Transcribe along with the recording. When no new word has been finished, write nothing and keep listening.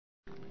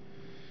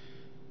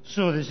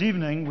So this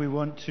evening we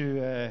want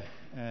to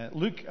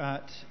look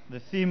at the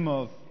theme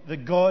of the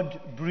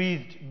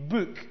God-breathed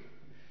book.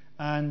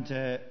 And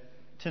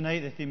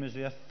tonight the theme is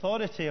the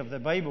authority of the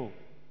Bible.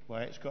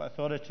 Why it's got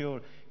authority, or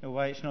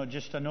why it's not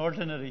just an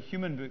ordinary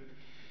human book.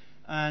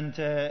 And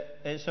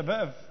it's a bit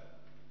of...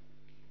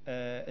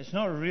 it's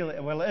not really...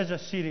 Well, it is a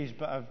series,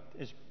 but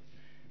it's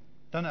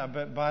done it a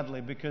bit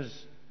badly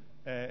because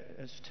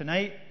it's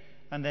tonight,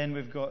 and then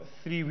we've got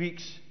 3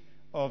 weeks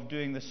of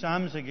doing the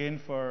Psalms again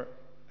for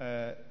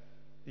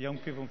young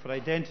people, for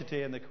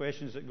identity and the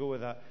questions that go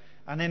with that.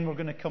 And then we're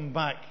going to come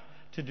back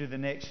to do the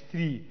next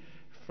 3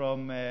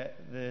 from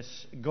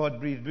this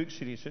God-breathed book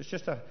series. So it's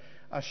just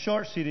a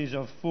short series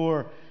of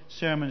 4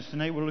 sermons.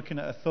 Tonight we're looking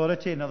at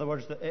authority. In other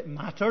words, that it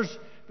matters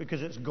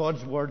because it's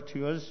God's word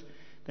to us.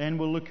 Then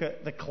we'll look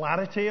at the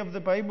clarity of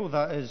the Bible.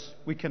 That is,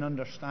 we can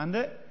understand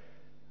it.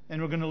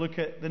 Then we're going to look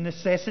at the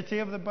necessity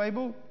of the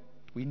Bible.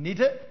 We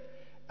need it.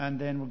 And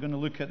then we're going to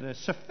look at the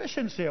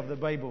sufficiency of the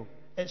Bible.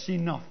 It's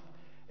enough.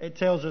 It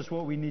tells us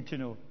what we need to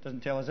know. It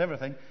doesn't tell us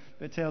everything,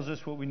 but it tells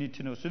us what we need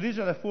to know. So these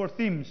are the 4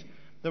 themes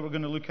that we're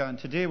going to look at. And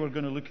today we're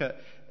going to look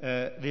at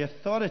the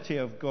authority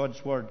of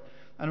God's word.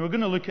 And we're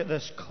going to look at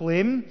this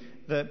claim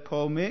that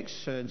Paul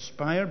makes,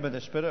 inspired by the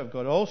Spirit of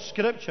God. All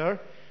Scripture,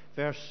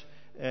 verse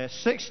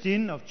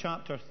 16 of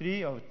chapter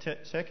 3 of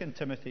 2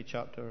 Timothy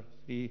chapter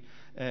 3.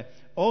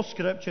 All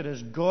Scripture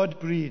is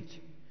God-breathed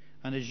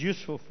and is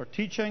useful for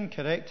teaching,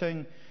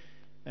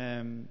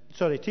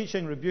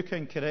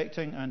 rebuking,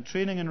 correcting, and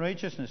training in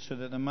righteousness, so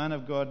that the man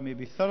of God may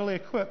be thoroughly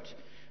equipped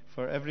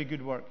for every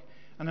good work.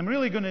 And I'm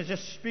really going to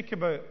just speak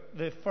about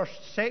the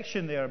first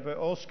section there, about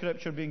all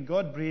Scripture being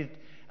God-breathed,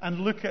 and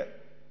look at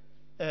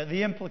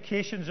the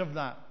implications of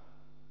that.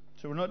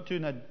 So we're not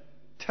doing a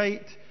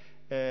tight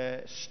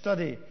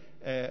study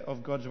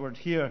of God's word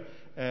here.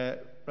 Rather,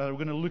 we're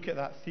going to look at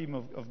that theme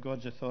of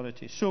God's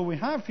authority. So we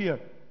have here,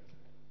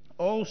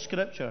 all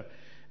Scripture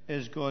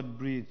is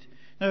God-breathed.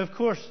 Now, of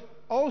course,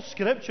 all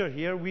Scripture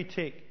here we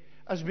take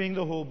as being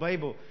the whole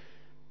Bible.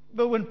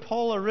 But when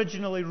Paul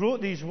originally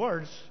wrote these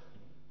words,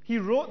 he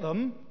wrote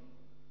them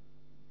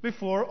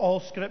before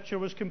all Scripture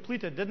was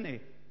completed, didn't he?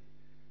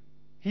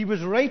 He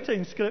was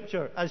writing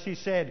Scripture, as he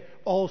said,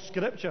 all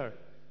Scripture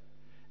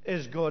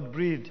is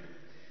God-breathed.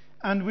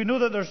 And we know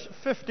that there's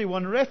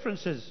 51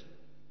 references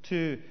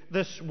to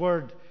this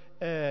word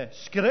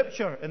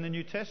Scripture in the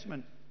New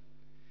Testament.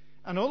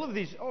 And all of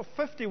these,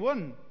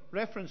 51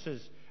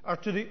 references, are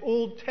to the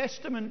Old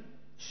Testament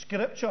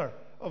Scripture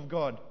of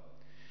God.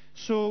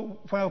 So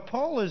while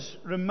Paul is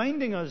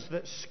reminding us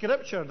that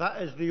Scripture,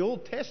 that is the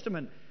Old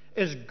Testament,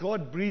 is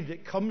God-breathed,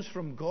 it comes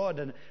from God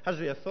and has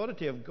the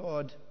authority of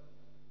God,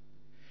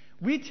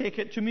 we take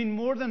it to mean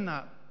more than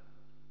that.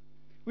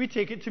 We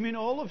take it to mean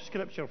all of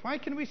Scripture. Why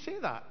can we say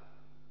that?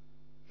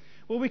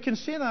 Well, we can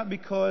say that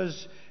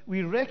because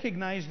we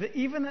recognize that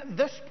even at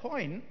this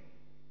point,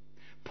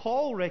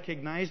 Paul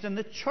recognized and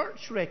the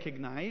church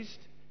recognized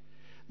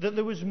that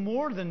there was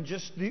more than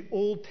just the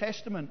Old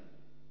Testament.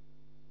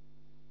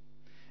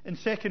 In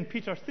 2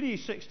 Peter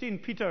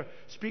 3:16, Peter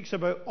speaks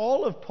about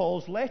all of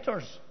Paul's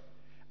letters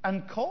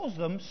and calls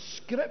them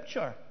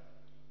Scripture.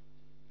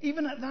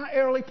 Even at that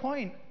early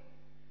point,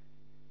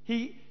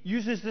 he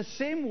uses the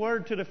same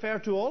word to refer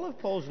to all of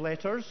Paul's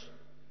letters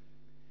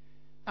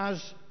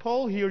as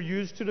Paul here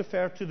used to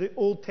refer to the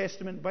Old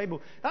Testament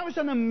Bible. That was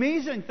an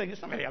amazing thing.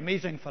 It's not very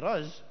amazing for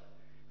us.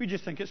 We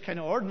just think it's kind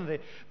of ordinary.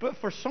 But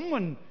for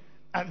someone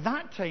at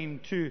that time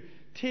to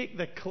make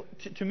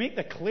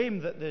the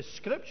claim that the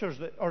Scriptures,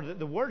 or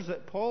the words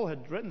that Paul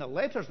had written, the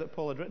letters that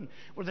Paul had written,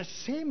 were the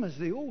same as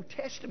the Old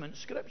Testament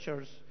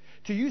Scriptures,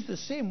 to use the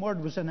same word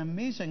was an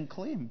amazing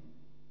claim.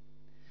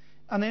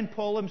 And then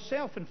Paul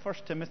himself in 1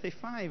 Timothy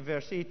 5,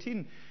 verse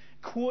 18,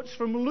 quotes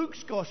from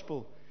Luke's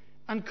Gospel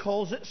and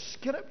calls it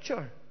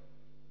Scripture.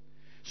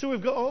 So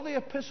we've got all the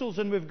epistles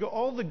and we've got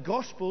all the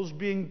Gospels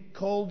being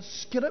called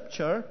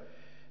Scripture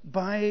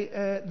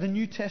by the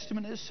New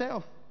Testament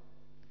itself.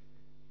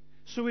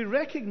 So we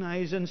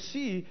recognize and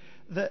see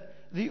that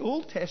the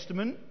Old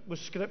Testament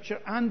was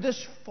Scripture, and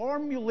this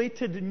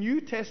formulated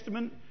New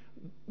Testament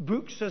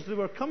books as they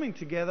were coming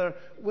together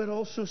were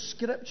also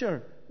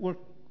Scripture,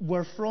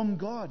 were from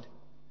God.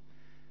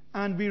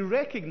 And we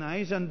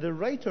recognize, and the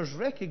writers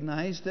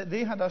recognized, that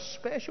they had a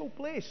special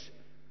place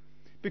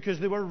because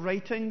they were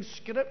writing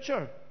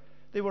Scripture.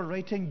 They were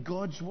writing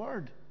God's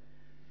Word.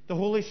 The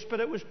Holy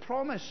Spirit was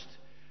promised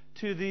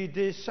to the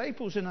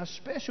disciples in a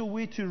special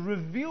way to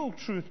reveal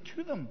truth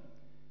to them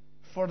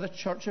for the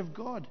church of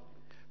God.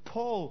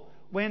 Paul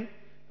went,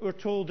 we're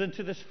told,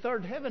 into this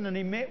third heaven, and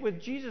he met with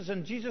Jesus,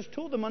 and Jesus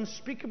told them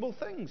unspeakable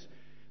things,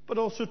 but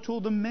also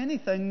told them many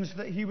things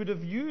that he would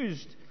have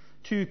used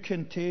to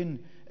contain,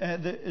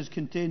 that is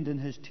contained in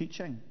his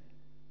teaching.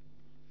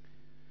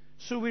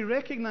 So we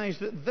recognize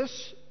that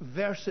this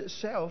verse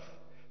itself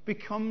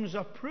becomes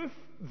a proof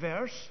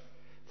verse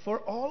for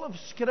all of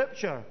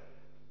Scripture,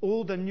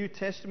 Old and New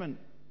Testament,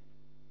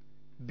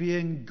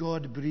 being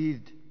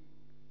God-breathed.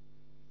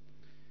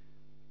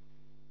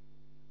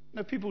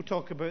 Now, people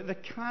talk about the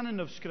canon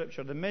of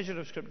Scripture, the measure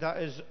of Scripture.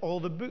 That is all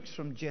the books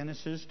from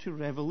Genesis to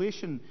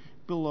Revelation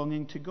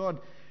belonging to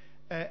God.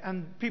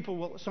 And people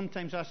will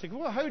sometimes ask,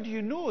 well, how do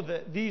you know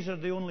that these are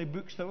the only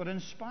books that were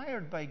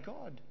inspired by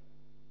God?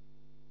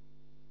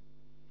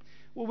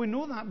 Well, we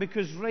know that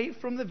because right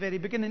from the very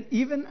beginning,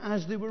 even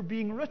as they were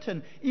being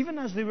written, even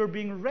as they were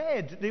being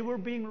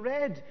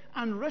read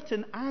and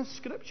written as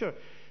Scripture.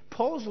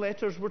 Paul's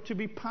letters were to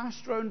be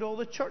passed around all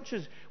the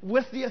churches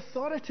with the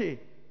authority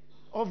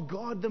of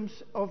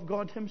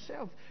God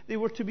himself. They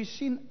were to be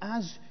seen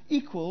as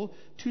equal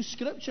to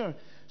Scripture.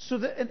 So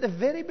that at the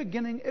very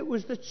beginning, it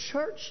was the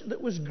church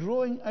that was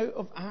growing out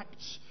of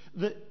Acts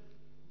that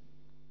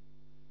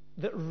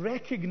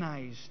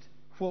recognized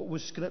what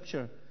was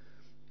Scripture.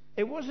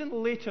 It wasn't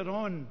later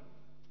on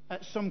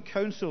at some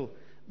council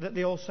that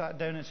they all sat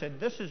down and said,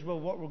 this is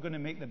what we're going to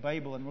make the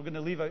Bible, and we're going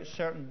to leave out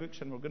certain books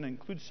and we're going to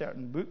include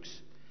certain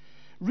books.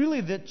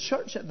 Really, the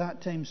church at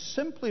that time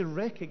simply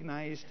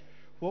recognized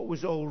what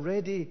was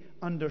already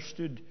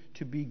understood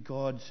to be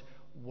God's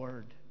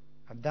Word.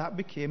 And that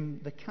became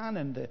the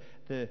canon,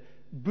 the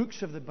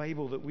books of the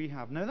Bible that we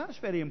have. Now, that's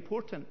very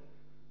important.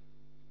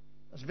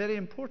 That's very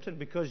important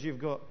because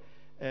you've got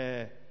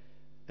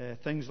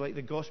things like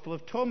the Gospel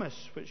of Thomas,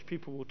 which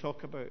people will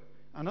talk about,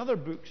 and other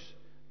books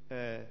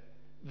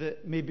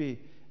that maybe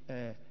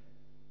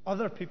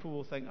other people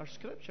will think are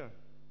Scripture.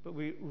 But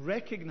we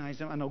recognize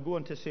them, and I'll go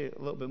on to say a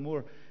little bit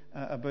more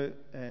about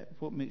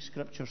what makes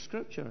Scripture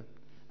Scripture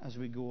as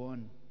we go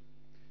on.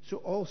 So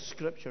all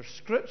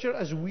Scripture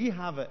as we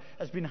have it,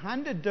 has been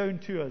handed down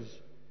to us,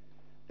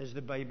 is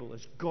the Bible,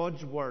 is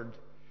God's Word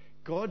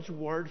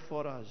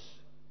for us.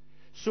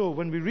 So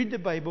when we read the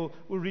Bible,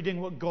 we're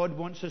reading what God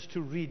wants us to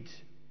read.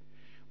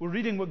 We're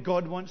reading what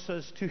God wants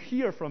us to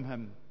hear from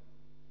Him.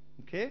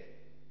 Okay?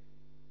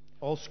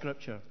 All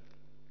Scripture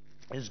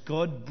is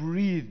God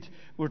breathed,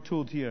 we're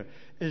told here,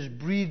 is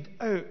breathed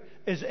out,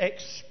 is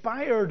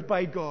expired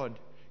by God.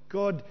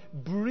 God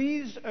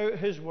breathes out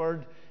His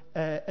Word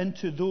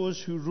into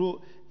those who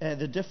wrote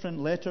the different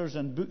letters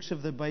and books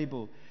of the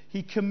Bible.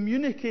 He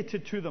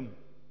communicated to them.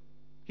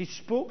 He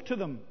spoke to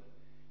them.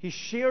 He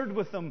shared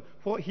with them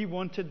what He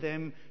wanted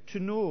them to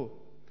know.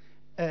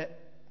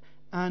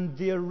 And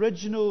the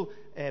original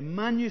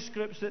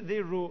manuscripts that they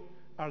wrote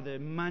are the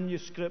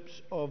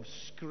manuscripts of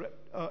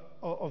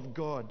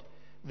God.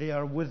 They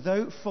are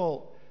without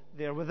fault.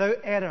 They are without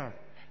error.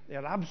 They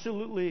are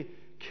absolutely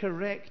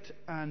correct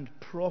and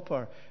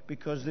proper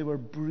because they were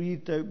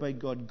breathed out by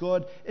God.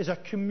 God is a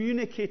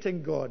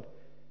communicating God,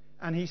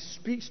 and He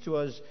speaks to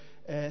us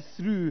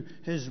through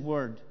His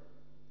Word.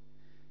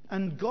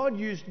 And God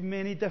used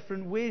many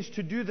different ways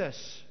to do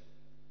this,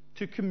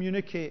 to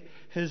communicate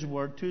His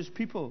Word to His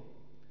people.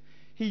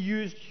 He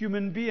used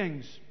human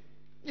beings.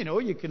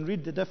 You can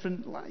read the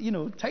different,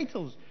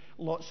 titles.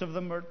 Lots of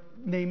them are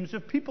names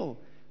of people.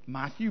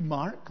 Matthew,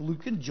 Mark,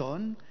 Luke, and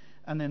John.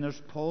 And then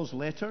there's Paul's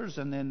letters,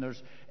 and then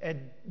there's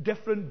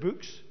different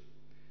books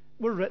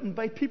were written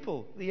by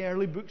people. The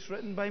early books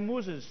written by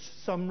Moses,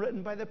 some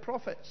written by the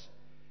prophets.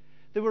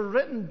 They were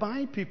written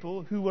by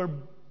people who were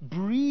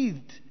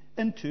breathed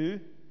into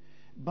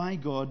by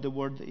God, the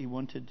word that He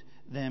wanted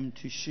them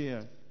to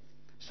share.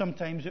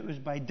 Sometimes it was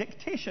by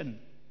dictation.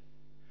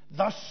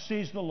 Thus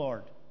says the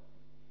Lord.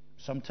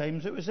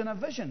 Sometimes it was in a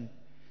vision.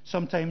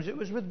 Sometimes it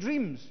was with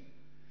dreams.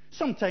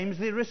 Sometimes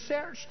they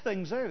researched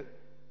things out.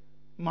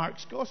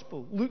 Mark's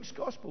Gospel, Luke's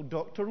Gospel,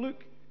 Dr.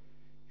 Luke.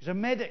 He's a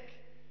medic.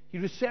 He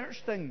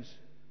researched things,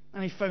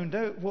 and he found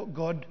out what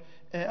God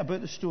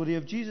about the story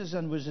of Jesus,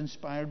 and was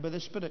inspired by the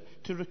Spirit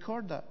to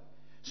record that.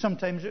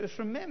 Sometimes it was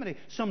from memory.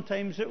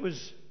 Sometimes it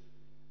was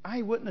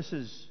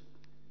eyewitnesses.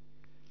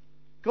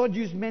 God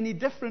used many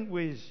different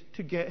ways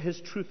to get His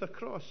truth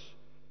across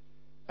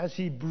as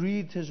He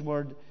breathed His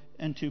Word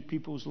into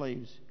people's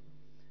lives.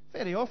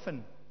 Very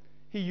often,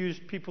 He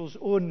used people's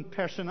own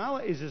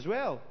personalities as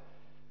well.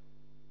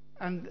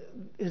 And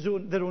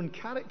their own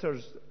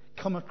characters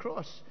come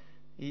across,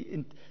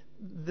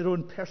 their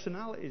own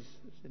personalities,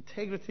 the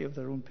integrity of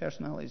their own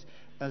personalities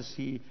as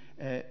He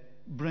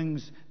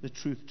brings the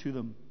truth to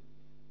them.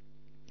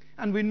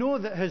 And we know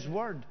that His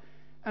Word,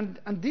 and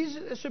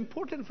it's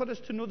important for us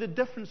to know the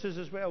differences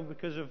as well,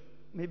 because of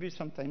maybe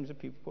sometimes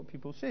what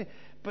people say.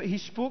 But He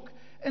spoke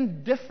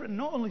in different,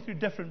 not only through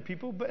different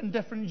people, but in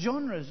different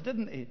genres,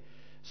 didn't He?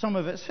 Some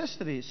of it's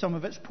history, some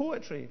of it's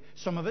poetry,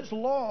 some of it's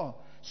law,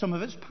 some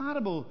of it's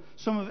parable,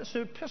 some of it's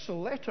epistle,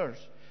 letters,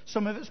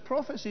 some of it's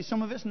prophecy,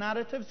 some of it's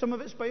narrative, some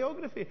of it's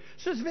biography.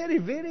 So it's very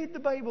varied, the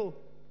Bible.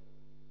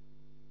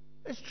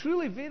 It's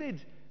truly varied,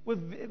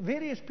 with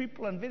various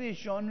people and various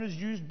genres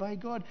used by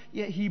God,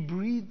 yet He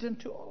breathed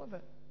into all of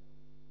it.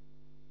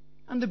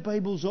 And the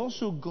Bible's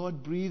also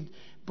God-breathed,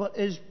 but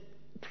is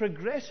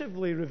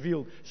progressively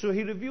revealed. So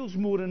He reveals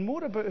more and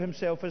more about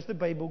Himself as the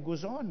Bible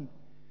goes on.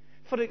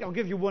 I'll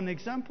give you one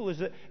example, is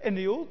that in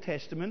the Old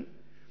Testament,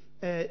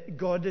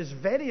 God is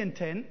very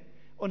intent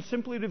on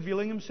simply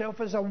revealing Himself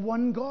as a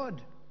one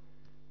God.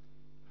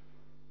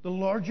 The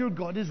Lord your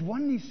God is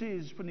one, He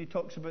says, when He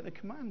talks about the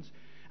commands.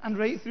 And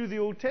right through the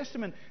Old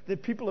Testament, the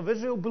people of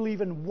Israel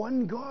believe in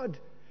one God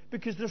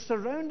because they're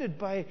surrounded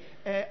by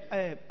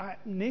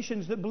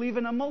nations that believe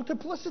in a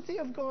multiplicity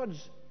of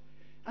gods.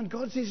 And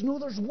God says, no,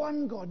 there's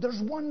one God. There's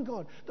one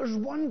God. There's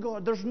one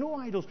God. There's no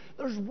idols.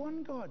 There's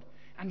one God.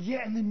 And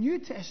yet in the New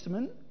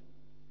Testament,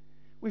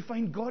 we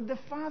find God the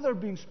Father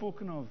being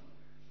spoken of.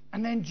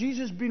 And then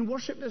Jesus being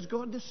worshipped as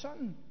God the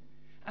Son.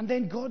 And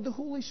then God the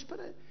Holy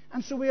Spirit.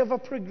 And so we have a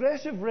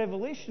progressive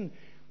revelation.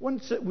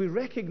 Once we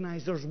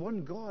recognize there's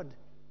one God,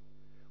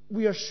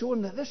 we are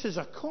shown that this is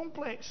a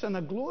complex and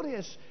a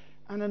glorious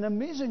and an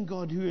amazing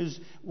God who is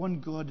one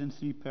God in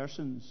three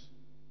persons.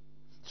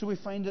 So we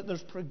find that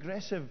there's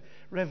progressive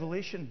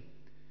revelation.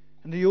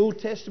 In the Old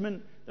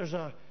Testament, there's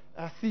a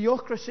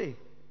theocracy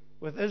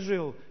with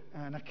Israel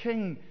and a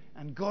king,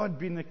 and God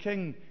being the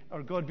king,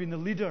 or God being the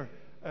leader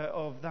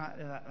of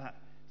that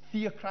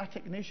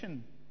theocratic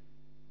nation.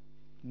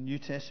 In the New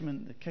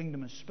Testament, the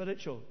kingdom is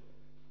spiritual,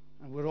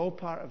 and we're all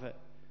part of it.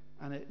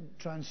 And it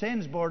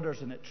transcends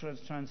borders and it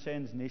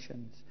transcends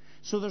nations.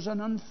 So there's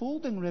an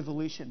unfolding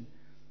revelation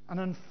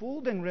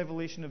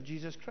of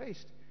Jesus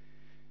Christ.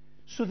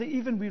 So that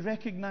even we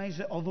recognize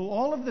that although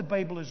all of the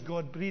Bible is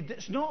God-breathed,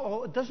 it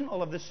doesn't all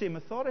have the same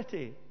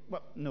authority.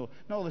 Well, no,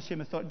 not all the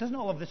same authority. It doesn't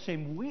all have the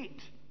same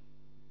weight.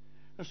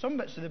 There's some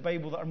bits of the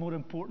Bible that are more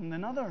important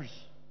than others.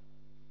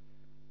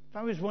 If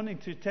I was wanting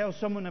to tell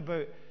someone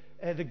about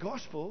the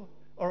gospel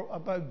or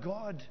about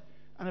God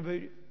and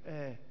about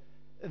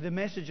the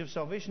message of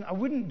salvation, I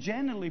wouldn't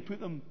generally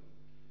put them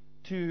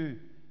to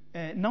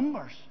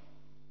Numbers.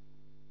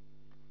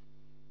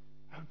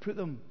 I would put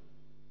them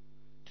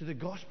to the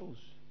Gospels.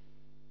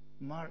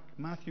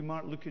 Matthew,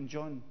 Mark, Luke, and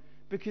John.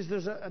 Because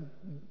there's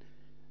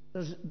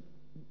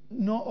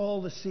not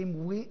all the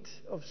same weight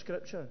of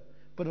Scripture,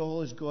 but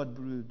all is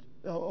God-breathed.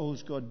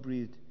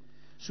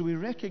 So we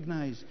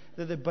recognize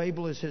that the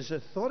Bible is His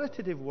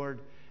authoritative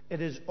word. It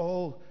is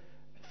all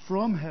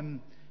from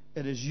Him.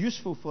 It is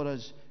useful for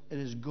us. It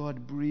is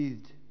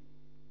God-breathed.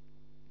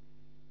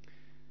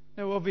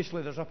 Now,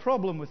 obviously, there's a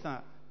problem with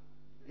that,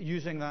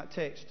 using that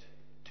text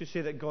to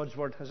say that God's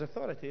word has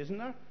authority, isn't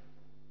there?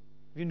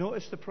 Have you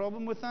noticed the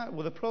problem with that?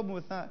 Well, the problem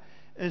with that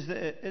is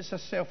that it's a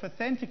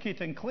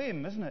self-authenticating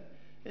claim, isn't it?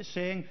 It's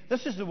saying,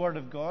 this is the word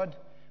of God.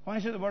 Why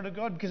is it the word of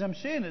God? Because I'm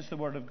saying it's the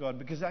word of God.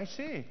 Because I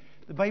say,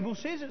 the Bible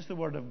says it's the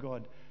word of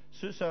God.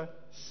 So it's a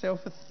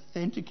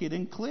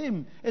self-authenticating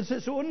claim. It's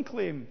its own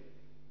claim.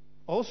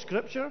 All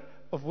Scripture,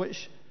 of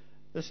which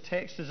this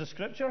text is a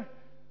Scripture,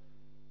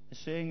 is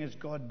saying is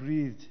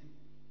God-breathed.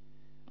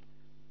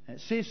 It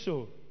says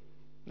so.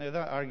 Now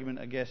that argument,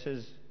 I guess,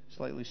 is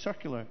slightly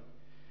circular.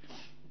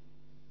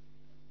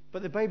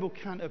 But the Bible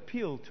can't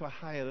appeal to a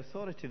higher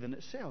authority than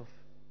itself.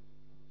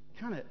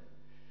 Can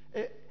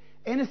it?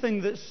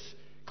 Anything that's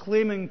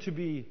claiming to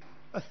be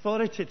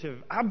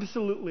authoritative,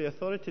 absolutely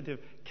authoritative,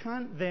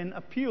 can't then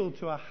appeal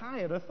to a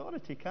higher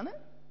authority, can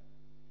it?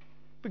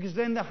 Because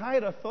then the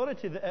higher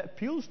authority that it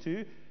appeals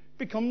to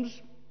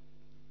becomes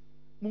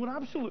more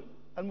absolute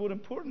and more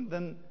important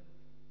than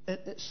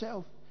it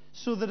itself.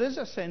 So there is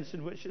a sense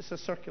in which it's a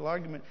circular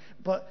argument,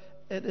 but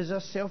it is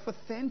a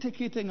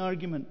self-authenticating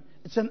argument.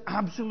 It's an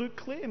absolute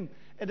claim.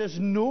 It is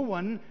no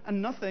one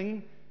and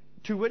nothing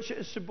to which it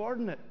is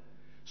subordinate.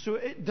 So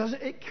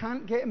it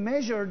can't get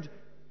measured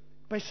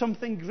by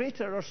something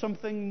greater or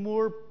something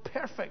more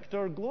perfect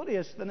or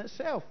glorious than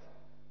itself.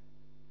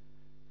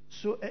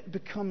 So it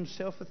becomes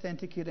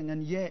self-authenticating,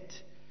 and yet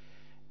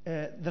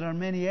there are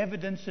many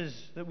evidences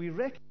that we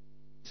recognize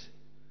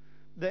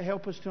that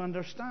help us to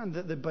understand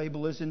that the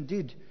Bible is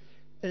indeed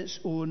its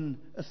own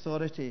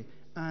authority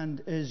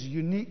and is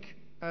unique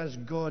as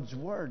God's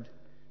Word.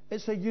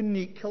 It's a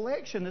unique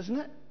collection, isn't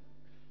it?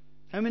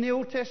 How many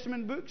Old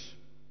Testament books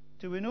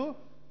do we know?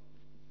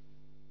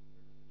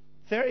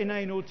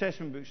 39 Old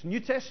Testament books. New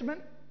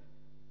Testament?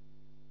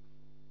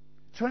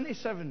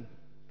 27.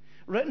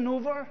 Written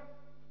over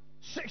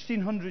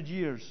 1,600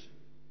 years.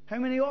 How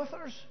many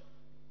authors?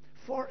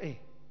 40.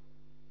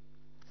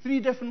 3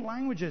 different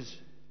languages.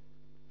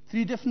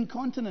 3 different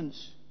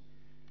continents.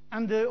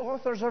 And the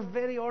authors are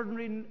very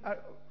ordinary,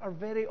 are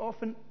very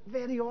often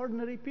very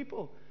ordinary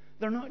people.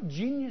 They're not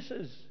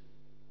geniuses.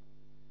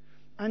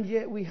 And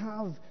yet we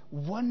have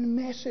one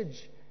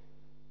message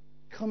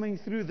coming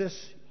through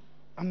this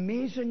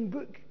amazing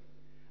book,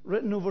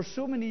 written over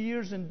so many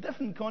years in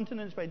different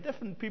continents by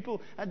different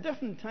people at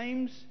different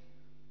times.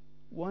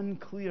 One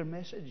clear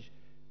message,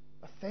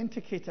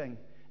 authenticating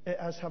it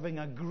as having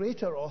a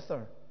greater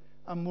author,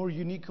 a more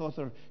unique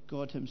author,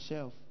 God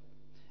Himself.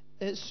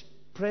 It's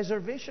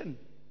preservation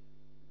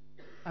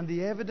and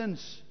the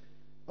evidence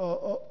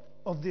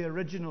of the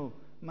original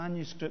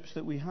manuscripts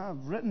that we have,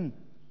 written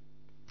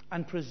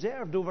and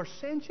preserved over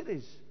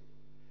centuries,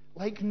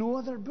 like no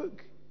other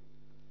book,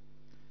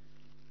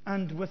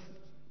 and with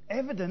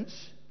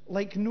evidence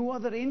like no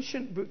other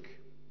ancient book.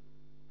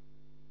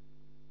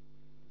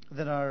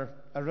 There are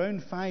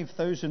around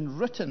 5,000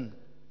 written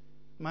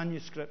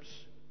manuscripts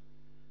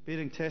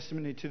bearing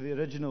testimony to the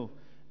original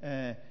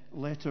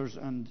letters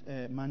and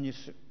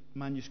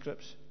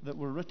manuscripts that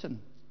were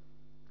written.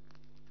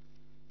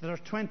 There are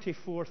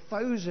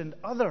 24,000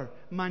 other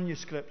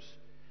manuscripts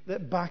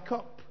that back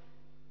up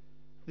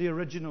the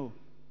original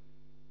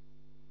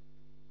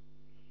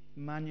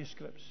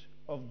manuscripts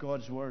of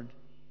God's Word.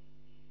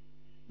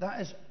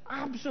 That is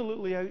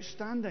absolutely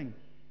outstanding.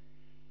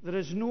 There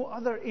is no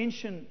other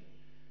ancient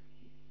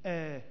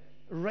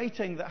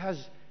writing that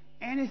has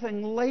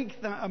anything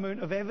like that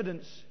amount of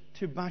evidence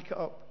to back it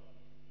up.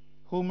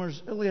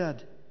 Homer's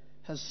Iliad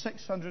has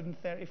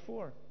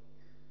 634.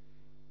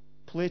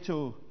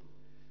 Plato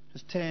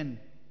has 10.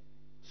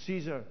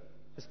 Caesar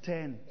has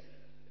 10.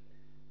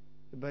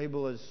 The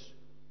Bible is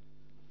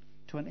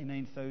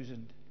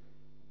 29,000.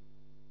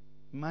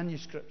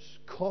 Manuscripts,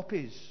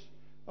 copies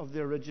of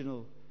the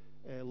original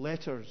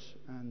letters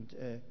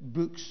and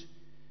books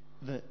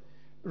that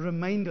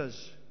remind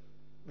us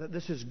that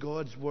this is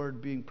God's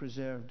Word being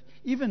preserved.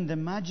 Even the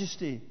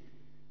majesty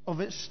of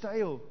its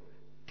style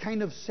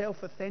kind of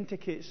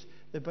self-authenticates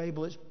the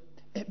Bible.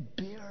 It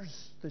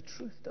bears the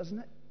truth, doesn't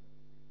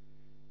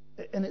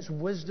it? In its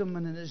wisdom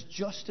and in its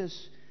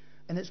justice,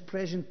 in its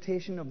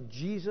presentation of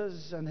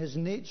Jesus and his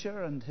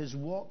nature and his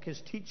walk,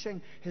 his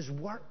teaching, his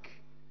work,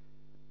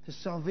 his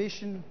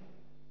salvation.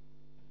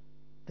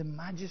 The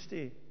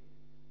majesty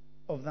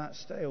of that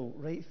style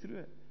right through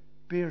it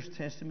bears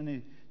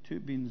testimony to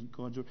it being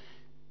God's Word.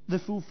 The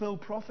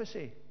fulfilled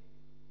prophecy.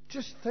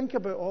 Just think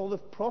about all the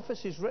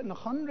prophecies written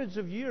hundreds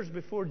of years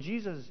before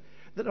Jesus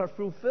that are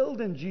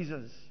fulfilled in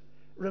Jesus.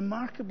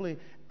 Remarkably,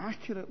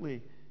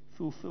 accurately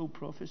fulfilled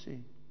prophecy.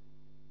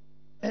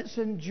 Its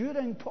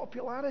enduring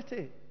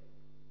popularity.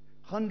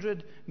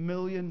 100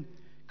 million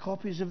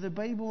copies of the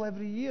Bible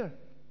every year.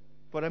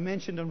 What I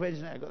mentioned on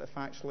Wednesday night, I got the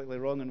facts slightly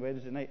wrong on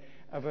Wednesday night,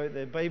 about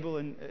the Bible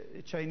in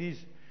Chinese.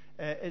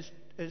 It's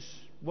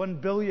 1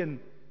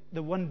 billion.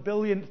 The 1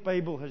 billionth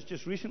Bible has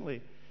just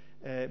recently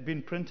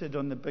been printed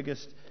on the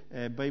biggest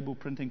Bible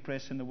printing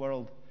press in the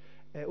world,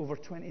 over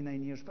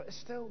 29 years. But it's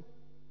still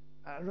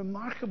a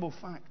remarkable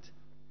fact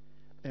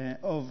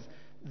of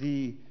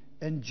the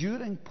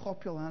enduring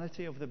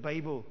popularity of the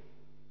Bible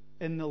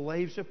in the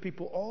lives of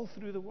people all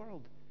through the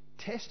world,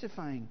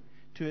 testifying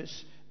to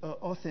its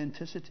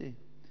authenticity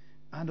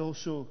and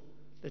also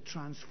the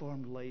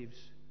transformed lives.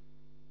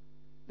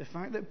 The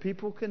fact that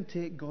people can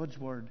take God's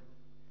Word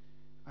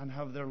and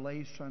have their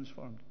lives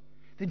transformed.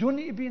 They don't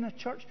need to be in a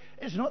church.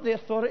 It's not the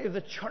authority of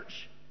the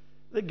church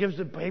that gives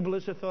the Bible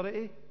its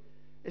authority.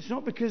 It's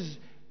not because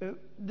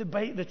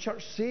the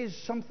church says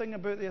something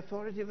about the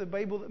authority of the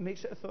Bible that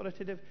makes it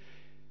authoritative.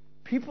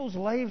 People's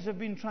lives have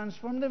been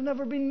transformed. They've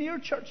never been near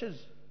churches,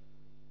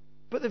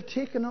 but they've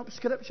taken up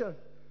Scripture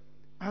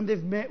and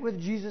they've met with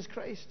Jesus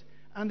Christ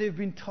and they've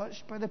been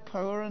touched by the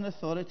power and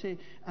authority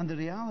and the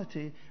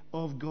reality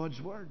of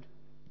God's Word.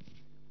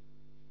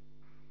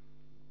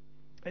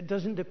 It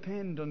doesn't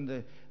depend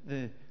on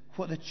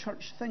what the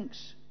church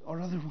thinks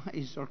or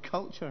otherwise, or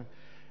culture.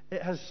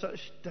 It has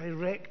such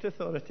direct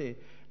authority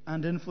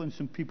and influence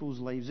in people's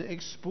lives. It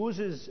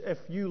exposes, if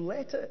you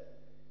let it,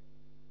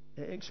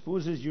 it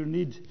exposes your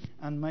need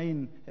and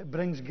mine. It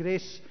brings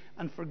grace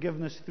and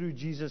forgiveness through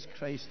Jesus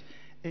Christ.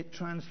 It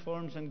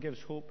transforms and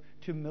gives hope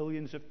to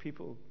millions of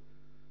people,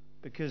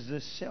 because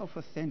this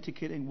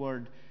self-authenticating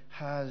Word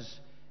has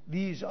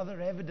these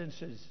other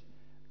evidences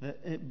that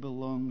it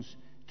belongs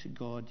to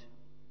God.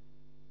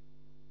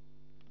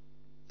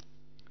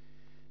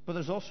 But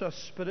there's also a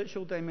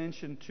spiritual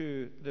dimension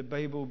to the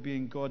Bible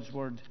being God's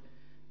Word,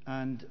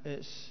 and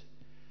it's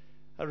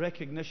a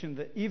recognition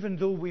that even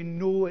though we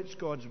know it's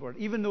God's Word,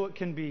 even though it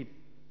can be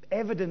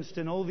evidenced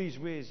in all these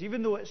ways,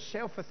 even though it's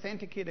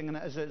self-authenticating and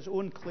it has its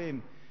own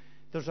claim,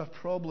 there's a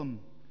problem.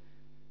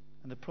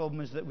 And the problem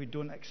is that we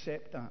don't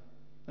accept that.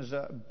 There's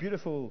a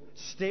beautiful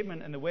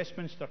statement in the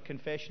Westminster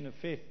Confession of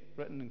Faith,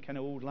 written in kind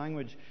of old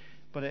language,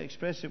 but it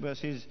expresses it where it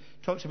says,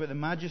 talks about the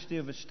majesty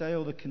of its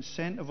style, the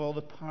consent of all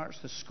the parts,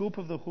 the scope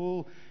of the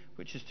whole,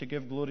 which is to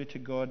give glory to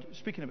God.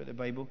 Speaking about the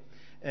Bible,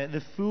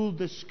 the full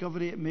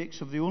discovery it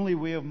makes of the only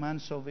way of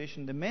man's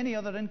salvation, the many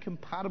other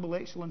incomparable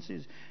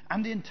excellencies,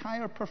 and the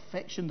entire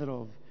perfection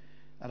thereof,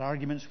 are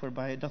arguments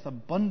whereby it doth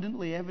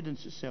abundantly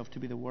evidence itself to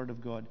be the Word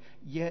of God.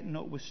 Yet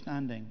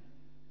notwithstanding,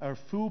 our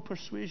full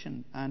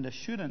persuasion and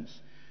assurance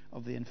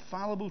of the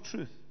infallible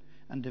truth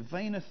and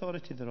divine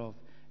authority thereof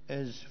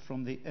is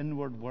from the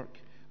inward work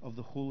of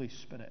the Holy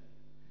Spirit,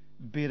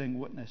 bearing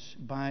witness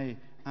by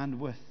and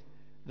with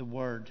the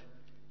Word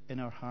in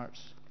our hearts.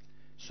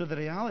 So the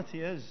reality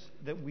is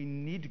that we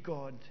need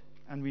God,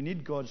 and we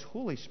need God's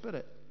Holy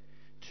Spirit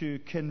to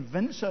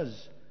convince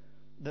us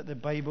that the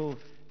Bible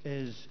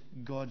is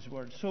God's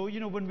Word. So,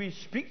 when we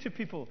speak to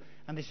people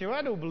and they say,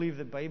 I don't believe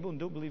the Bible and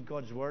don't believe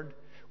God's Word,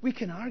 we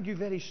can argue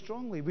very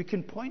strongly. We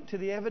can point to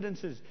the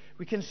evidences.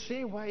 We can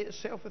say why it's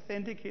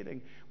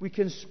self-authenticating. We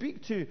can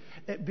speak to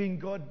it being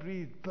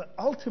God-breathed. But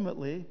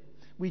ultimately,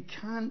 we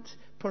can't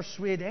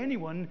persuade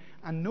anyone,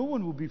 and no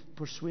one will be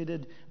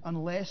persuaded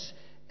unless,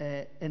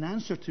 in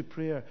answer to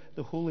prayer,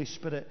 the Holy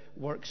Spirit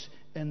works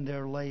in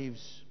their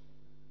lives.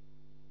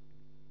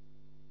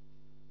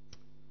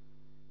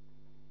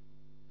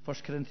 1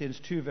 Corinthians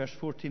 2 verse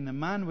 14, the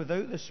man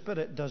without the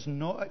Spirit does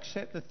not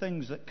accept the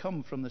things that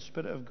come from the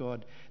Spirit of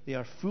God. They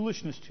are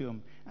foolishness to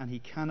him, and he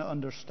cannot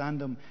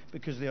understand them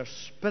because they are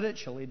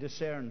spiritually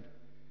discerned.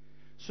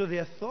 So the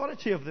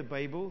authority of the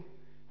Bible,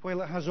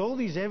 while it has all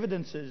these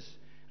evidences,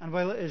 and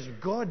while it is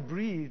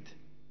God-breathed,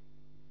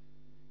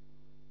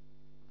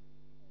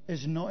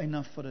 is not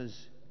enough for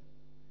us.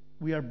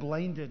 We are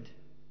blinded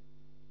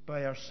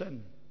by our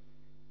sin,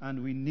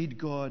 and we need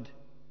God,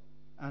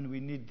 and we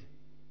need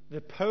the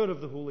power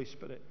of the Holy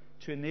Spirit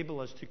to enable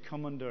us to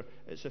come under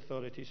its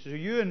authority. So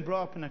Ewan,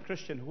 brought up in a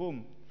Christian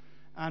home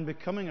and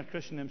becoming a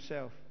Christian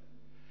himself,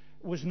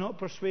 was not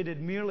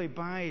persuaded merely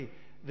by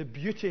the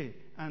beauty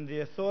and the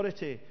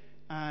authority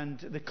and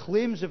the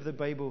claims of the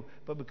Bible,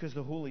 but because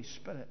the Holy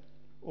Spirit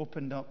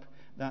opened up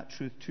that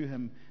truth to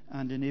him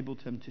and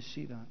enabled him to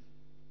see that.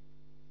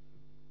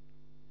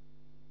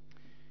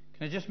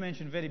 Can I just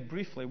mention very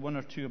briefly one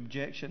or two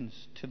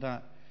objections to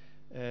that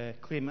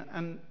claim?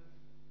 And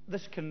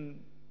this can,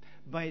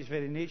 by its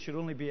very nature,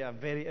 only be a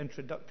very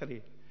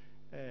introductory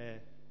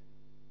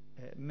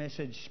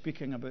message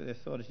speaking about the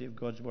authority of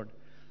God's Word.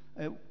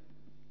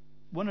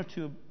 One or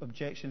two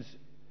objections.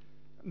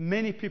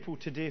 Many people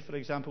today, for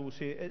example, will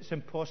say it's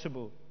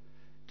impossible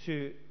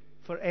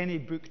for any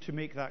book to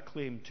make that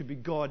claim, to be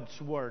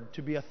God's Word,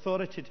 to be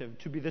authoritative,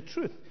 to be the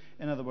truth.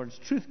 In other words,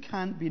 truth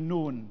can't be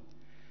known.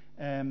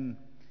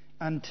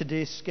 And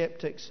today's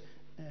skeptics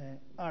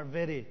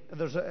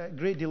there's a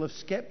great deal of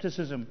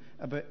skepticism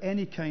about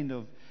any kind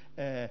of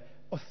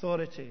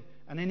authority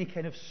and any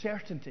kind of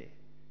certainty.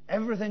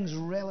 Everything's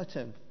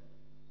relative.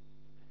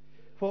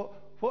 What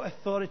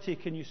authority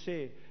can you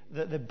say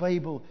that the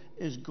Bible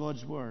is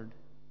God's Word?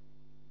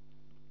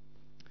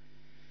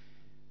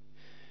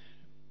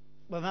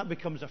 Well, that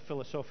becomes a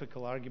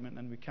philosophical argument,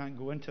 and we can't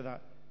go into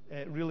that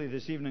really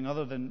this evening,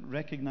 other than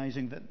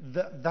recognizing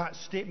that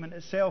statement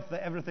itself,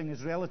 that everything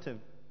is relative,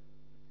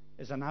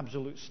 is an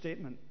absolute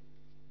statement.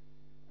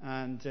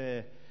 And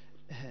a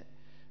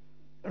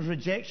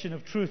rejection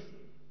of truth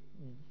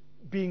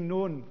being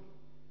known,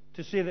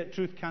 to say that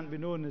truth can't be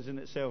known, is in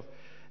itself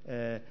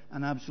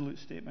an absolute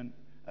statement.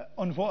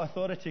 On what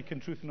authority can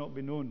truth not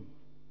be known?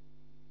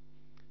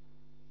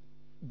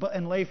 But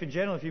in life in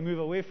general, if you move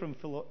away from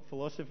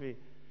philosophy,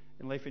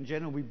 in life in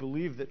general, we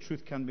believe that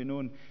truth can be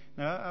known.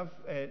 Now,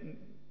 I've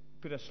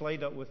put a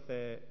slide up with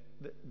the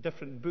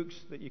different books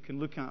that you can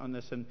look at on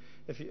this, and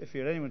if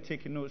you're anyone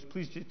taking notes,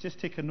 please just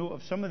take a note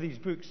of some of these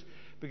books,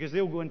 because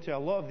they'll go into a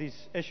lot of these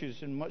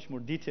issues in much more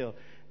detail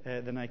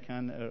than I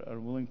can or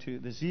willing to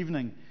this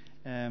evening.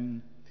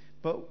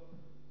 But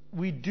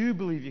we do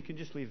believe, you can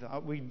just leave that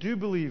up, we do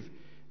believe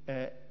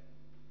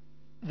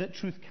that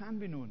truth can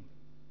be known.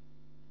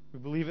 We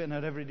believe it in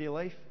our everyday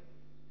life.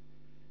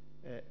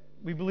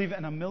 We believe it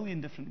in a million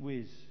different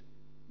ways.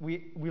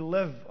 We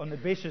live on the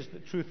basis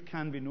that truth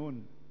can be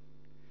known.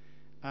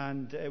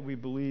 And we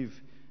believe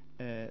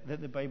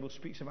that the Bible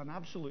speaks of an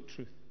absolute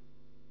truth.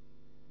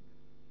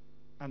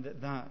 And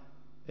that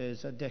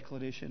is a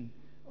declaration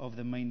of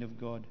the mind of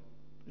God.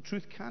 The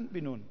truth can't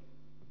be known.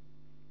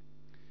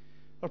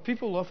 Or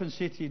people often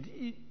say to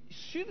you,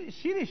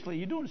 seriously,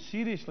 you don't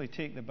seriously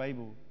take the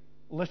Bible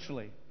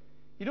literally.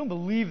 You don't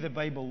believe the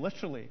Bible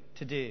literally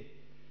today.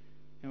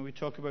 You know, we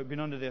talk about being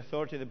under the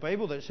authority of the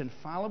Bible, that it's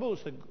infallible,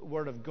 it's the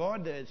Word of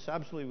God, that it's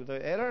absolutely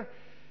without error.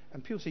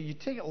 And people say, you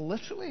take it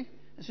literally?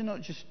 Is it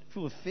not just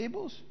full of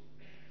fables?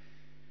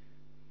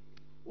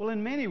 Well,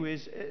 in many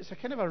ways, it's a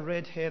kind of a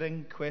red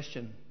herring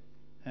question.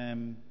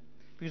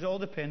 Because it all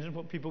depends on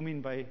what people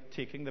mean by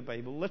taking the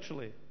Bible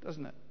literally,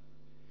 doesn't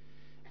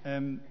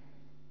it?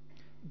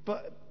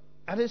 But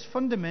at its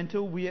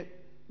fundamental,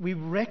 we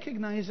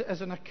recognize it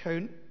as an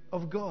account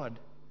of God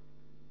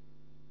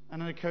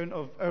and an account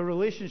of our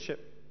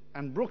relationship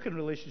and broken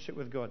relationship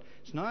with God.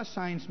 It's not a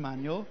science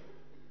manual,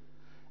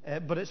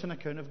 but it's an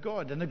account of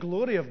God and the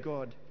glory of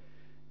God.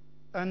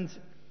 And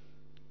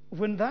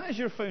when that is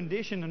your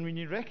foundation, and when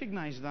you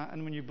recognize that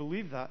and when you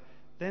believe that,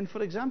 then,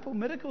 for example,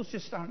 miracles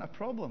just aren't a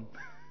problem.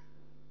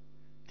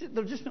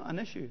 They're just not an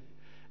issue.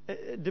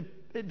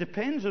 It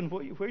depends on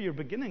where you're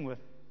beginning with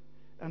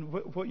and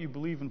what you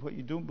believe and what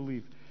you don't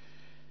believe.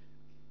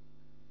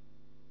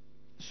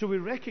 So we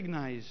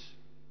recognize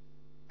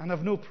and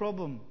have no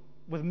problem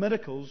with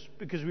miracles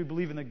because we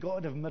believe in the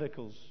God of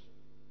miracles.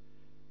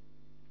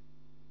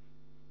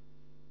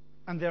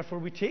 And therefore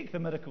we take the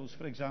miracles,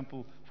 for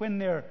example, when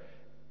they're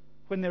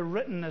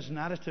written as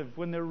narrative,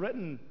 when they're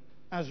written,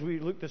 as we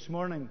looked this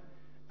morning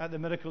at the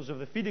miracles of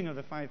the feeding of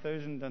the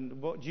 5,000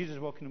 and Jesus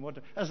walking in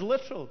water, as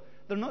literal.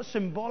 They're not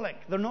symbolic,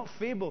 they're not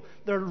fable.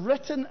 They're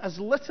written as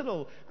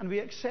literal, and we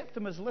accept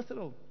them as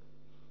literal.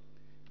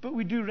 But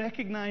we do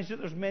recognize that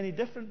there's many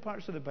different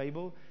parts of the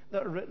Bible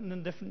that are written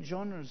in different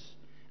genres.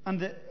 And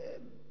that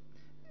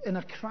in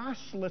a crass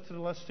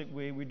literalistic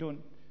way, we don't.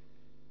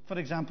 For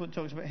example, it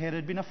talks about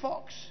Herod being a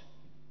fox.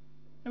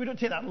 And we don't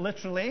take that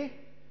literally.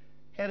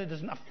 Herod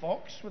isn't a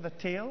fox with a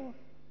tail.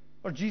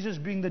 Or Jesus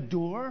being the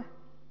door.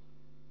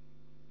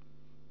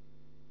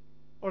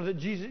 Or that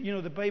Jesus,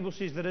 the Bible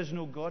says there is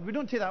no God. We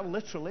don't take that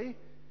literally.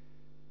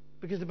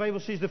 Because the Bible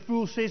says the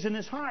fool says in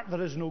his heart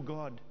there is no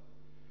God.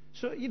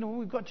 So,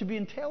 we've got to be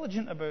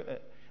intelligent about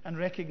it and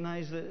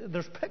recognize that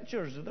there's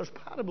pictures, there's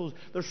parables,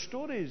 there's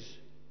stories,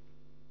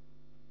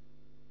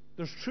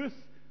 there's truth,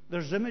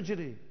 there's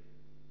imagery.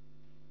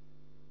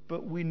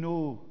 But we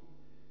know,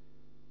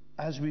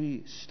 as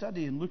we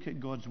study and look at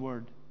God's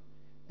Word,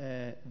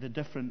 the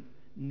different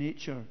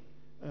nature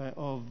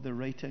of the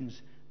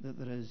writings that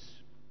there is.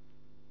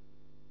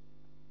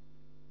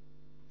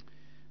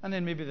 And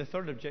then maybe the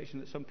third objection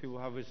that some people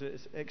have is that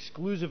it's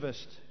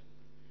exclusivist.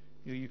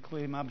 You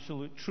claim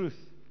absolute truth.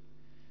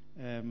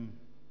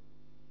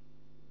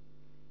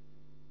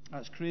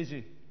 That's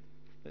crazy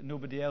that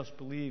nobody else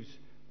believes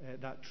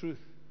that truth.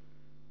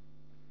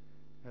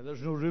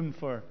 There's no room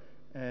for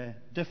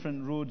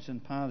different roads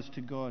and paths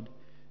to God.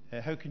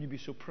 How can you be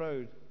so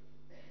proud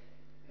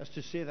as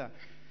to say that?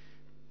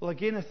 Well,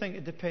 again, I think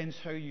it depends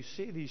how you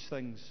say these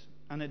things,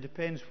 and it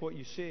depends what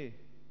you say.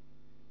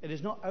 It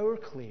is not our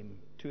claim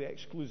to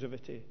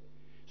exclusivity.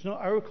 It's not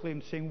our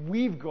claim saying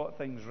we've got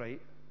things right.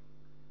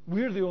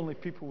 We're the only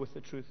people with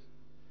the truth.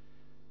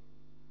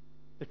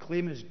 The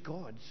claim is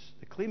God's.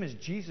 The claim is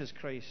Jesus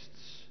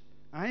Christ's.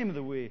 I am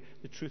the way,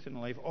 the truth, and the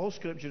life. All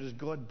Scripture is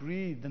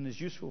God-breathed and is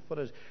useful for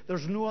us.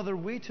 There's no other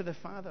way to the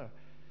Father.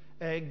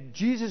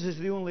 Jesus is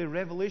the only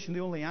revelation, the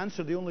only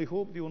answer, the only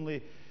hope, the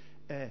only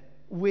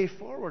way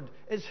forward.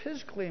 It's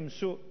His claim.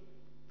 So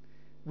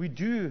we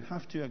do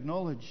have to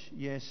acknowledge,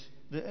 yes,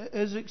 that it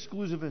is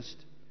exclusivist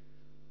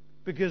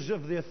because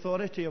of the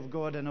authority of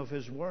God and of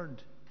His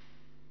Word.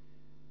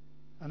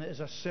 And it is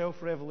a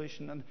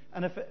self-revelation.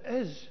 And if it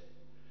is,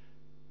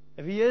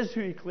 if He is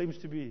who He claims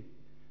to be,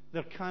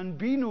 there can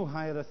be no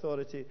higher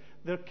authority.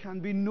 There can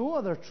be no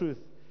other truth,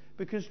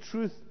 because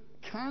truth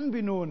can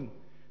be known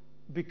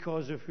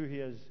because of who He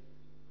is.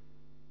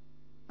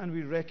 And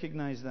we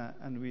recognize that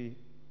and we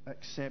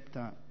accept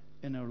that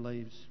in our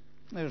lives.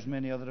 There's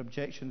many other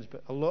objections,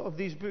 but a lot of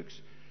these books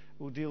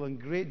will deal in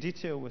great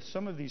detail with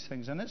some of these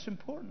things. And it's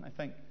important, I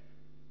think,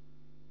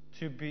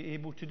 to be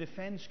able to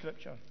defend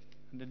Scripture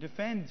and to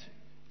defend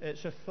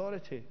its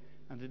authority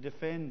and to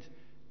defend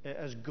it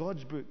as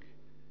God's book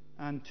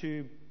and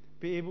to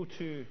be able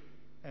to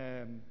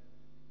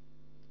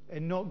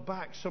knock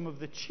back some of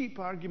the cheap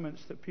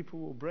arguments that people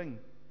will bring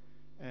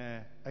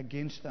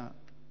against that.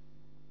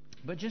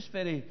 But just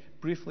very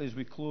briefly as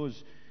we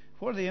close,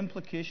 what are the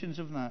implications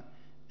of that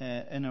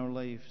in our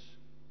lives?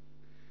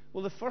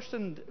 Well, the first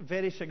and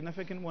very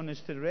significant one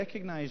is to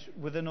recognize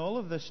within all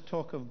of this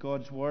talk of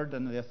God's Word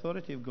and the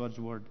authority of God's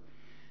Word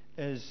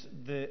is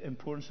the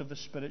importance of the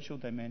spiritual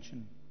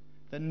dimension.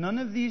 That none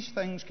of these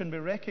things can be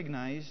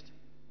recognized,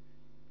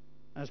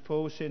 as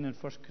Paul was saying in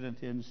 1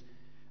 Corinthians,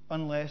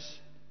 unless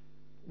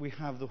we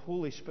have the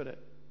Holy Spirit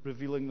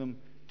revealing them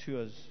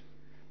to us.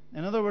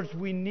 In other words,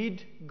 we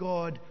need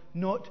God,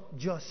 not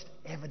just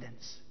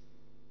evidence.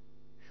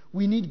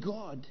 We need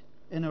God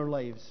in our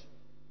lives.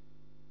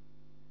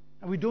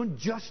 And we don't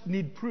just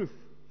need proof.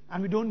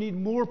 And we don't need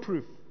more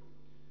proof.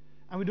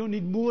 And we don't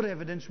need more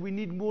evidence. We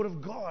need more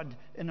of God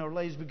in our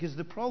lives, because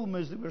the problem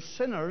is that we're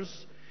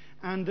sinners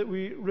and that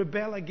we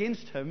rebel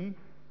against Him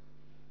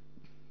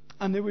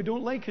and that we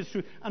don't like His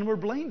truth and we're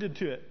blinded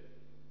to it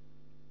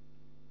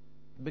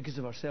because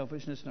of our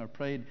selfishness and our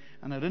pride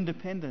and our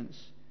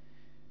independence.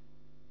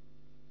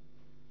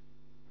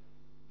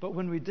 But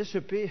when we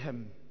disobey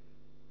Him,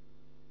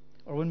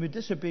 or when we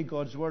disobey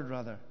God's Word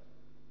rather,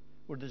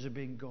 we're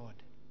disobeying God.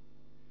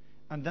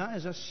 And that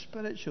is a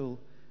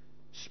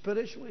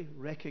spiritually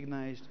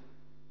recognized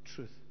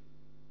truth.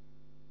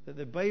 That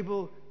the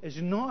Bible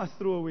is not a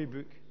throwaway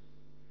book.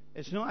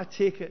 It's not a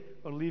take it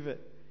or leave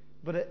it.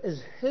 But it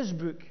is His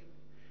book,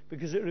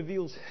 because it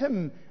reveals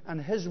Him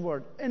and His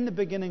Word. In the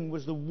beginning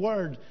was the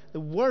Word. The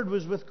Word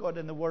was with God,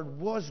 and the Word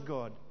was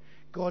God.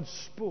 God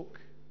spoke.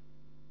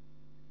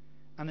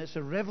 And it's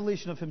a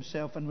revelation of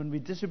Himself. And when we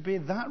disobey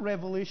that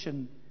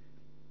revelation,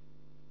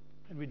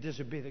 and we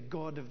disobey the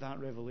God of that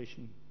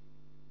revelation.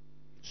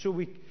 So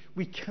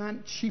we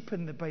can't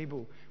cheapen the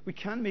Bible. We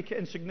can't make it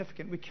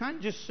insignificant. We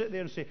can't just sit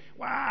there and say,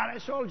 wow,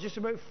 it's all just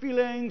about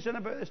feelings and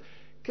about this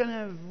kind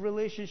of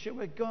relationship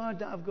with God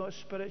that I've got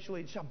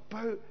spiritually. It's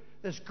about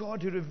this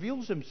God who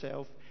reveals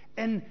Himself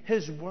in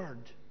His Word.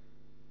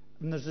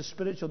 And there's a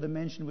spiritual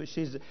dimension which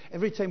says that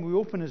every time we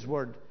open His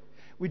Word,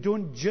 we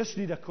don't just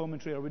need a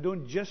commentary, or we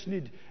don't just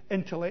need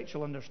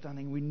intellectual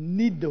understanding. We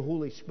need the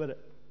Holy Spirit.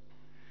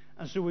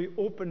 And so we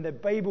open the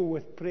Bible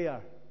with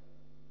prayer.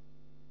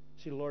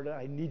 Say, Lord,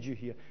 I need You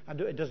here.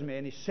 It doesn't make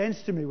any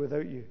sense to me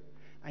without You.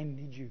 I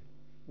need You.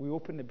 We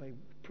open the Bible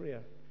with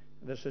prayer.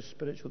 There's a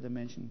spiritual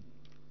dimension.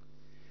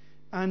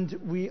 And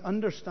we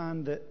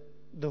understand that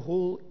the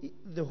whole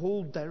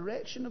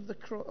direction of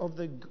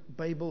the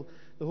Bible,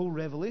 the whole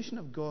revelation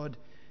of God,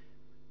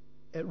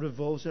 it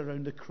revolves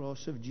around the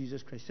cross of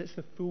Jesus Christ. It's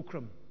the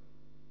fulcrum.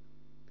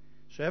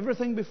 So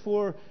everything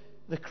before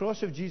the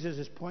cross of Jesus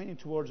is pointing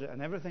towards it,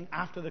 and everything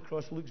after the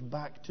cross looks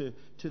back to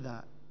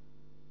that.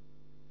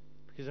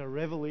 Because a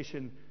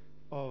revelation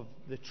of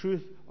the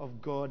truth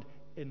of God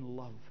in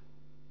love.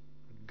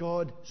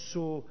 God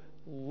so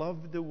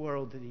loved the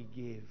world that He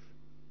gave.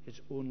 His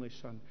only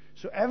Son.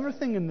 So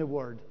everything in the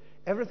Word,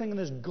 everything in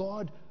this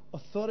God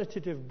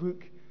authoritative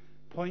book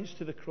points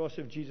to the cross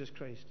of Jesus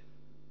Christ.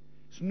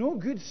 It's no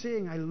good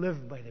saying, I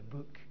live by the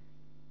book,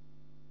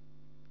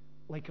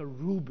 like a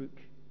rule book.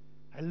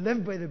 I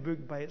live by the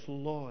book, by its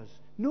laws.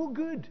 No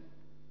good.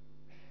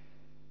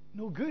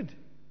 No good.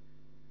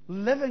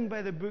 Living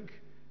by the book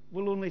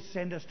will only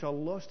send us to a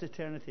lost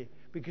eternity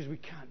because we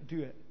can't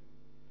do it.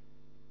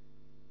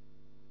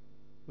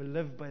 We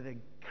live by the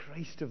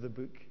Christ of the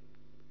book.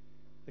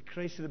 The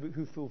Christ of the book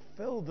who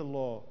fulfilled the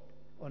law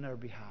on our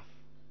behalf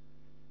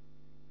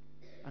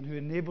and who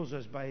enables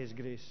us by His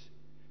grace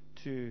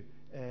to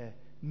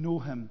know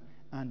Him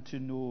and to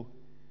know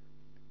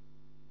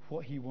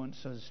what He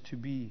wants us to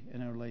be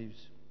in our lives.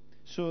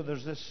 So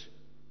there's this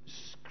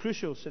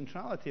crucial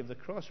centrality of the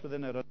cross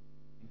within our understanding.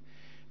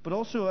 But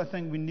also I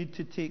think we need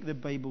to take the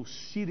Bible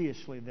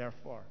seriously,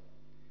 therefore.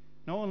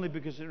 Not only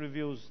because it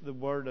reveals the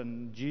Word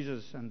and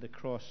Jesus and the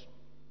cross,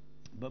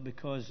 but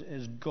because it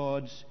is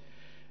God's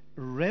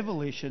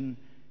revelation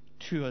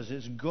to us.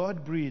 It's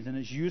God-breathed and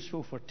it's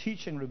useful for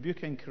teaching,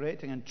 rebuking,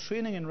 correcting, and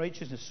training in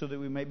righteousness so that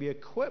we might be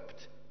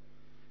equipped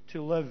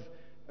to live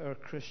our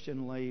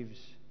Christian lives.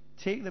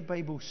 Take the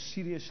Bible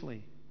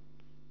seriously.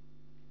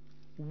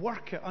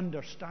 Work at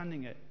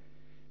understanding it.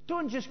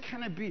 Don't just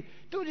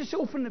don't just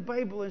open the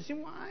Bible and say,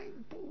 well,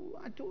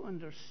 I don't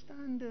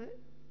understand it.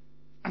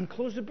 And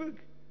close the book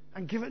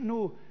and give it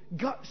no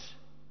guts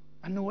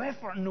and no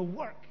effort and no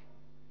work.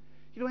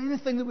 You know,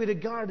 anything that we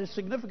regard as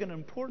significant and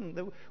important,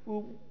 that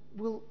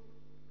we'll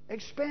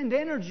expend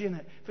energy in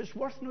it. If it's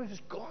worth knowing, if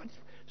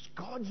it's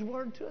God's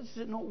word to us, is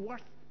it not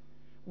worth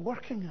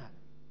working at?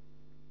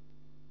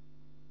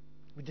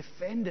 We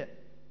defend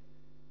it.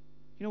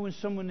 You know, when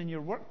someone in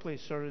your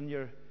workplace or in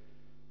your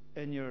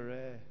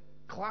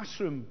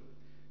classroom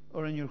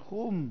or in your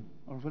home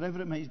or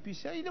whatever it might be,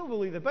 say, you don't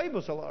believe the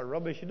Bible's a lot of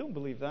rubbish. You don't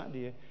believe that, do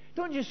you?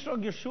 Don't just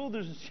shrug your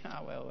shoulders and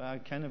say, well, I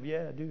kind of,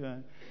 yeah, I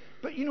do.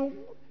 But, you know,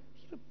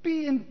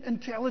 be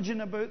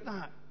intelligent about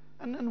that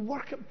and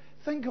work.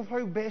 Think of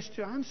how best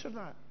to answer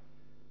that.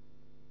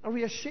 Are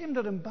we ashamed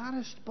or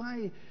embarrassed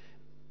by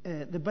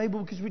the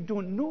Bible because we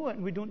don't know it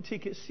and we don't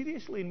take it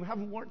seriously and we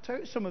haven't worked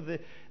out some of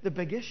the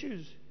big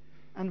issues?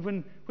 And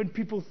when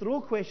people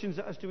throw questions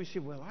at us, do we say,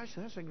 well,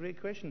 actually, that's a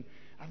great question.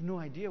 I have no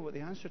idea what the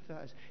answer to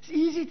that is. It's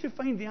easy to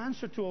find the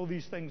answer to all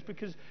these things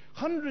because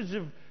hundreds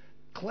of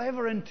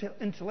clever,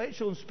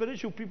 intellectual and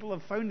spiritual people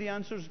have found the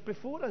answers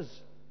before us.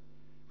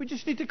 We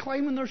just need to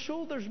climb on their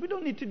shoulders. We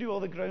don't need to do all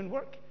the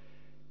groundwork.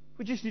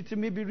 We just need to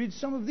maybe read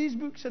some of these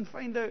books and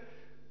find out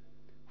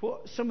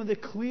what some of the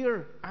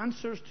clear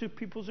answers to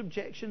people's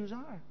objections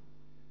are.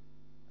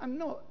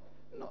 And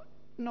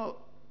not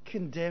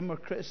condemn or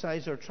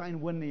criticize or try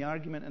and win the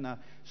argument in a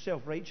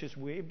self-righteous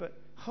way, but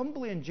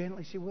humbly and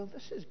gently say, well,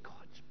 this is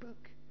God's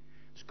book.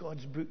 It's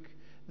God's book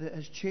that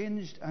has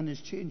changed and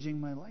is changing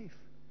my life.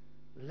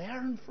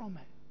 Learn from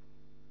it.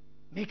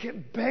 Make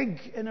it big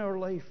in our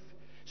life.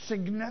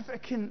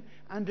 Significant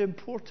and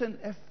important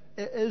if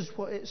it is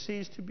what it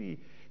says to be.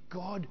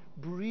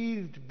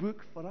 God-breathed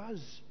book for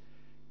us.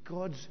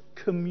 God's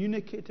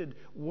communicated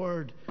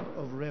word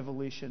of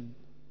revelation.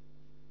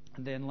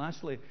 And then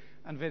lastly,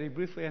 and very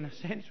briefly in a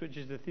sense, which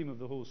is the theme of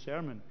the whole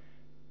sermon,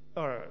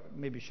 or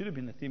maybe should have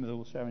been the theme of the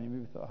whole sermon, you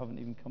maybe thought I haven't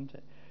even come to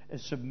it,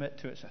 is submit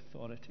to its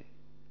authority.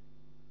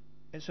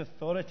 It's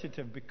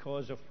authoritative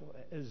because of what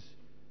it is.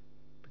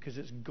 Because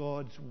it's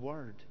God's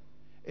word.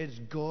 It's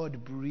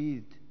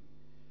God-breathed.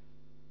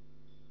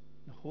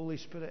 The Holy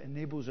Spirit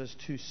enables us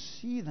to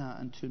see that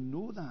and to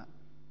know that.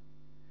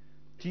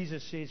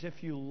 Jesus says,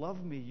 if you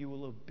love me, you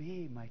will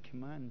obey my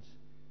commands.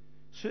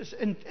 So it's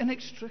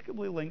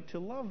inextricably linked to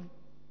love.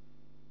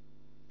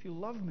 If you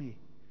love me,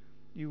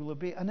 you will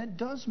obey. And it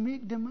does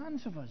make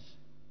demands of us.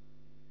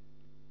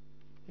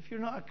 If you're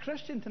not a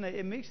Christian tonight,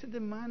 it makes the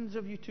demands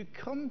of you to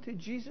come to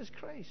Jesus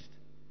Christ.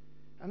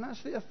 And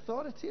that's the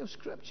authority of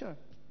Scripture.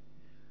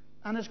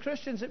 And as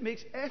Christians, it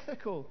makes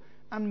ethical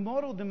and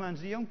moral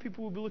demands. The young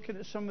people will be looking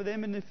at some of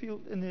them in the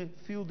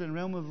field and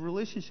realm of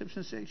relationships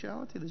and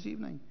sexuality this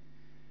evening.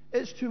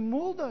 It's to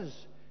mold us.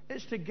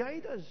 It's to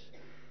guide us.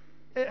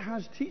 It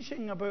has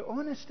teaching about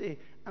honesty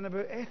and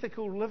about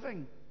ethical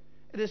living.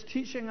 It is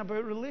teaching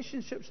about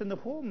relationships in the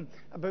home,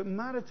 about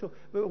marital,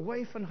 about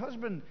wife and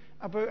husband,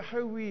 about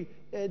how we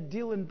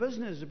deal in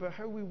business, about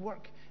how we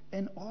work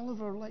in all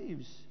of our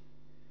lives,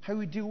 how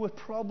we deal with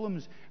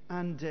problems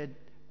and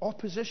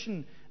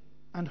opposition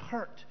and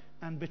hurt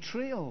and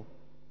betrayal.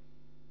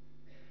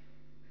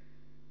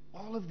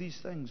 All of these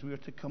things we are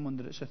to come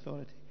under its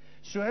authority.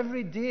 So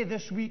every day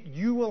this week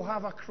you will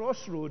have a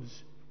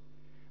crossroads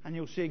and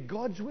you'll say,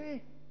 God's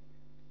way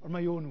or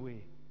my own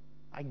way?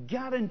 I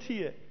guarantee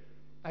it.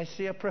 I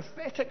say a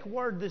prophetic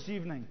word this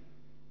evening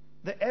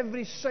that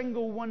every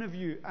single one of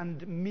you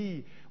and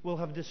me will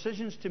have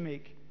decisions to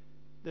make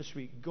this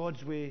week.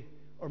 God's way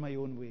or my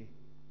own way?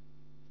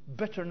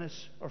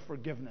 Bitterness or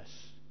forgiveness?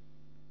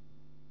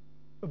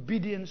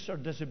 Obedience or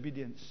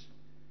disobedience?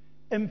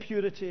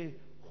 Impurity,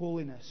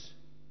 holiness?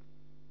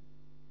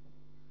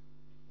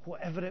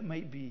 Whatever it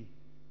might be,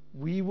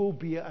 We will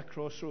be at a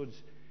crossroads.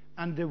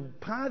 And the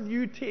path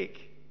you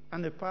take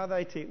and the path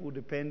I take will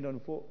depend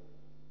on what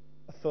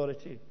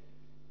authority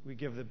we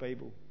give the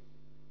Bible,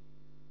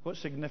 what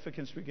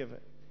significance we give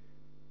it.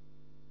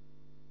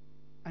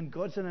 And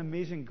God's an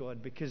amazing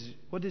God, because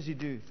what does He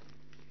do?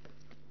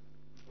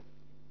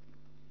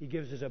 He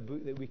gives us a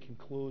book that we can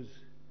close.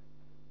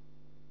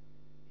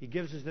 He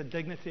gives us the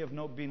dignity of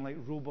not being like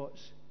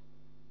robots.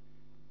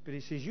 But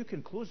He says, you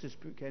can close this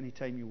book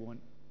anytime you want,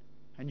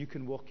 and you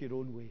can walk your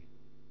own way.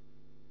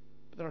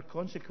 But there are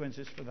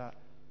consequences for that.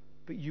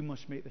 But you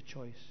must make the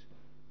choice.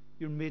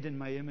 You're made in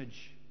my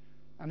image,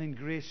 and in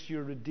grace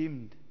you're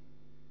redeemed.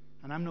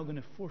 And I'm not going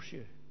to force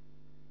you.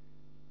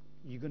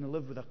 You're going to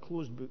live with a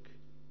closed book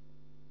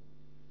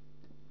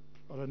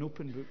or an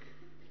open book.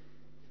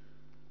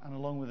 And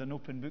along with an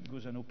open book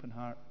goes an open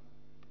heart.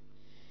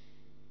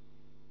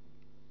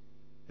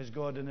 Is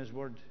God and His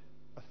Word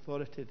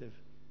authoritative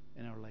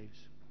in our lives?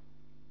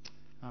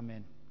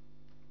 Amen.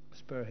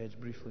 Let's bow our heads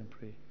briefly and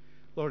pray.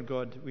 Lord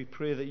God, we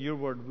pray that your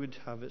Word would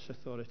have its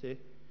authority.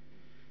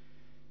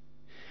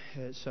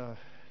 It's a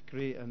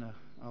great and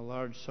a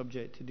large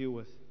subject to deal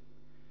with.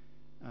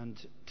 And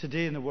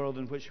today, in the world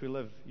in which we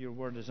live, your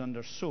Word is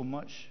under so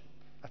much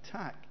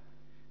attack.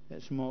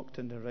 It's mocked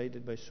and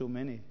derided by so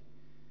many.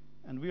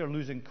 And we are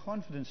losing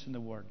confidence in the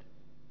Word.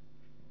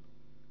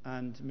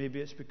 And maybe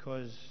it's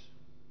because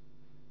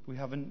we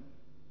haven't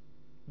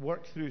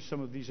worked through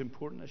some of these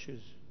important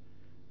issues.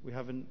 We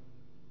haven't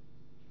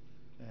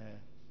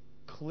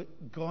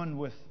gone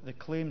with the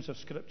claims of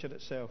Scripture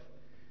itself.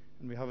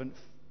 And we haven't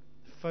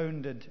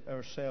founded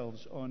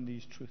ourselves on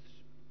these truths.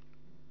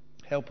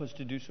 Help us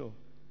to do so.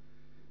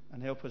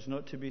 And help us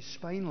not to be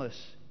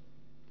spineless,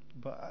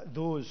 but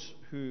those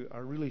who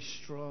are really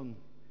strong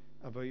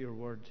about your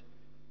Word,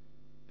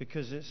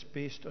 because it's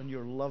based on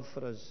your love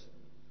for us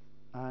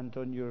and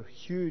on your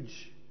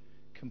huge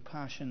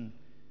compassion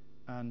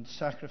and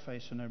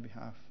sacrifice on our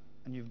behalf.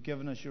 And you've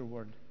given us your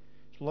Word.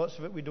 There's lots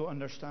of it we don't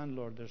understand,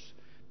 Lord. There's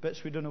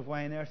bits we don't know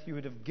why on earth you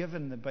would have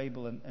given the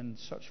Bible in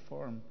such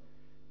form,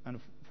 and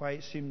why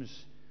it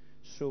seems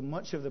so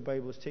much of the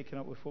Bible is taken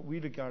up with what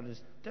we regard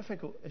as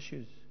difficult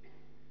issues.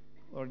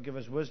 Lord, give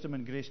us wisdom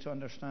and grace to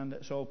understand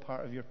it's all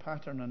part of your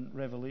pattern and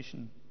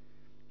revelation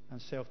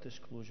and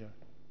self-disclosure.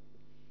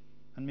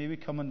 And may we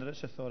come under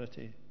its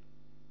authority,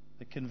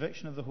 the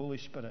conviction of the Holy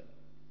Spirit,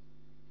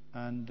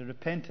 and the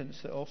repentance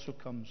that also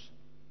comes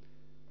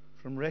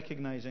from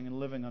recognizing and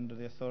living under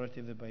the authority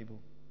of the Bible.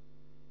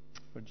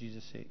 For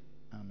Jesus' sake,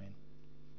 amen.